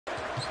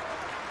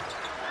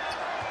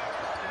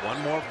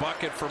One more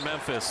bucket for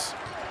Memphis.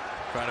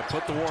 Trying to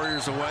put the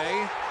Warriors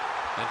away.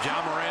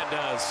 And Morant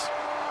does.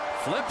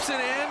 Flips it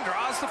in,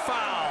 draws the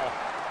foul.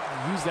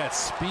 Use that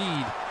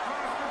speed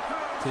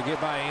to get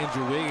by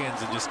Andrew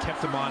Wiggins and just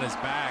kept him on his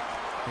back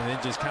and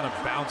then just kind of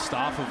bounced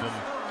off of him.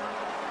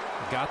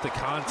 Got the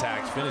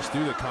contact, finished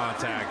through the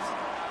contact.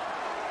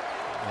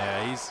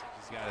 Yeah, he's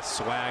got a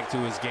swag to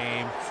his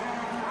game.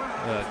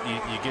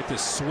 You get the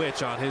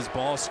switch on his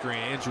ball screen.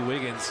 Andrew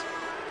Wiggins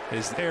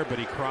is there, but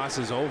he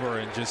crosses over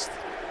and just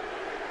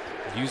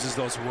uses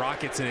those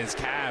rockets in his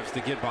calves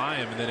to get by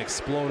him and then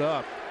explode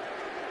up.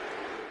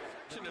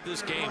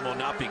 This game will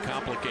not be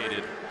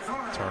complicated.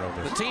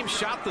 Turnovers. The team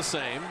shot the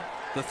same.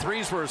 The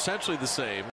threes were essentially the same.